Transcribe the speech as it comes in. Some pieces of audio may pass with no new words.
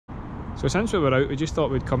So since we were out, we just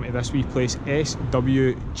thought we'd come to this wee place,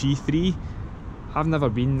 SWG3. I've never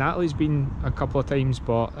been. Natalie's been a couple of times,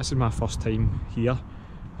 but this is my first time here.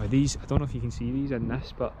 These, I don't know if you can see these in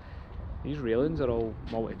this, but these railings are all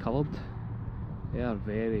multicoloured. They are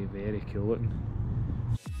very, very cool looking.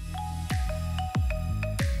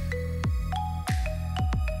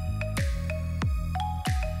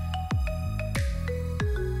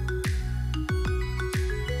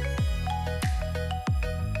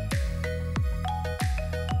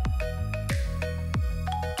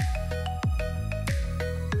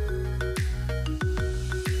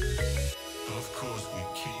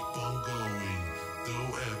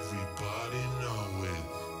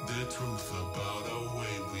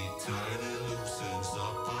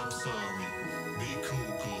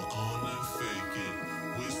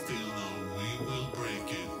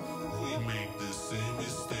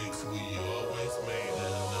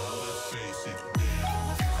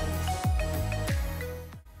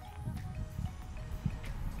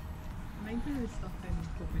 Stuff in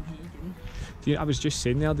Copenhagen. I was just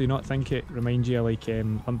saying there, do you not think it reminds you of like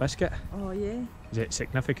Limp Bizkit? Oh yeah. Is it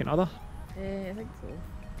Significant Other? I think so.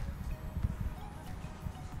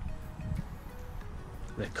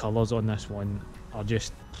 The colours on this one are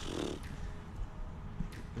just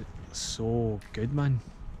so good, man.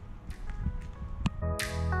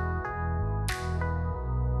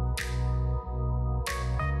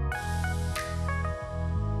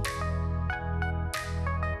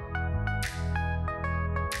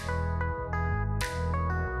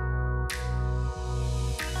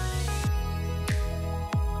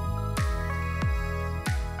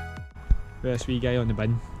 This wee guy on the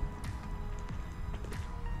bin.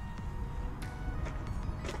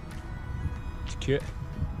 It's cute.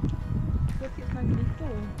 Look, it's Magneto.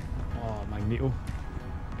 Oh, Magneto.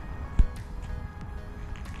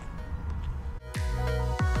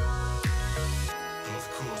 Of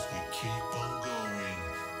course we keep on going,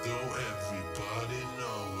 though everybody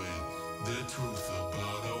know it. The truth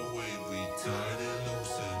about our way we tied it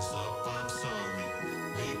loose ends up. I'm sorry,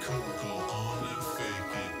 we could go on and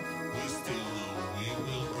fake it. We still know we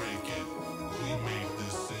will break it. We make the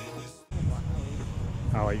same mistake.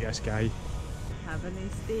 I like this guy. Have a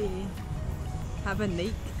nice day. Have a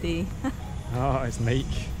Nike day. Oh, it's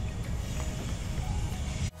Nike.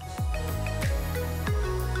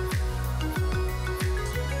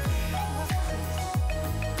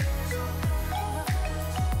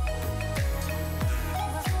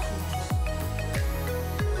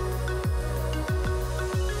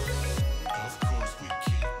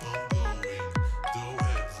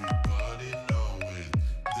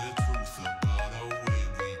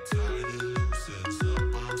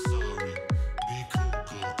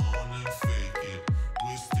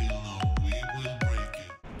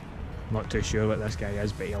 Not too sure what this guy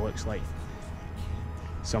is, but he looks like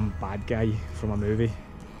some bad guy from a movie,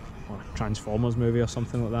 or a Transformers movie or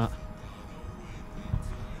something like that.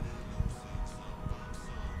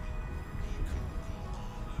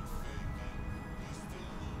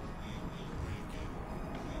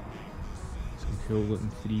 Some cool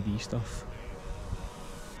looking 3D stuff.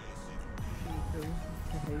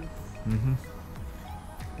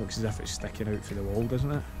 Looks as if it's sticking out through the wall,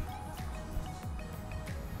 doesn't it?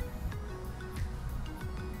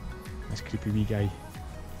 This creepy wee guy.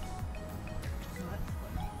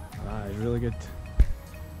 That is really good.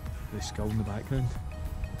 The skull in the background.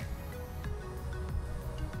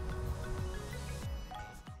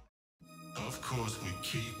 Of course we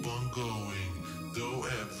keep on going, though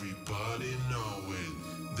everybody know it.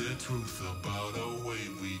 The truth about our way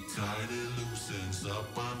we tied it loose ends up.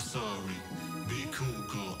 I'm sorry, be cool,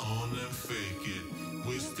 go on and fake it.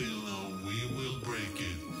 We still know we will break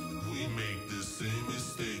it. We make the same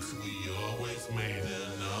mistakes we always made,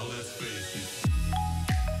 and now let's face it.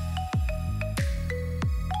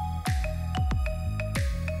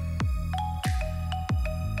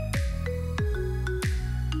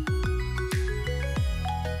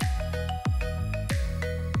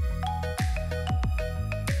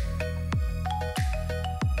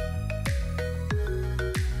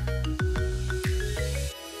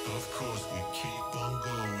 Of course we keep on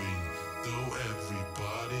going, though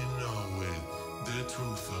everybody know it. The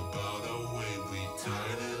truth about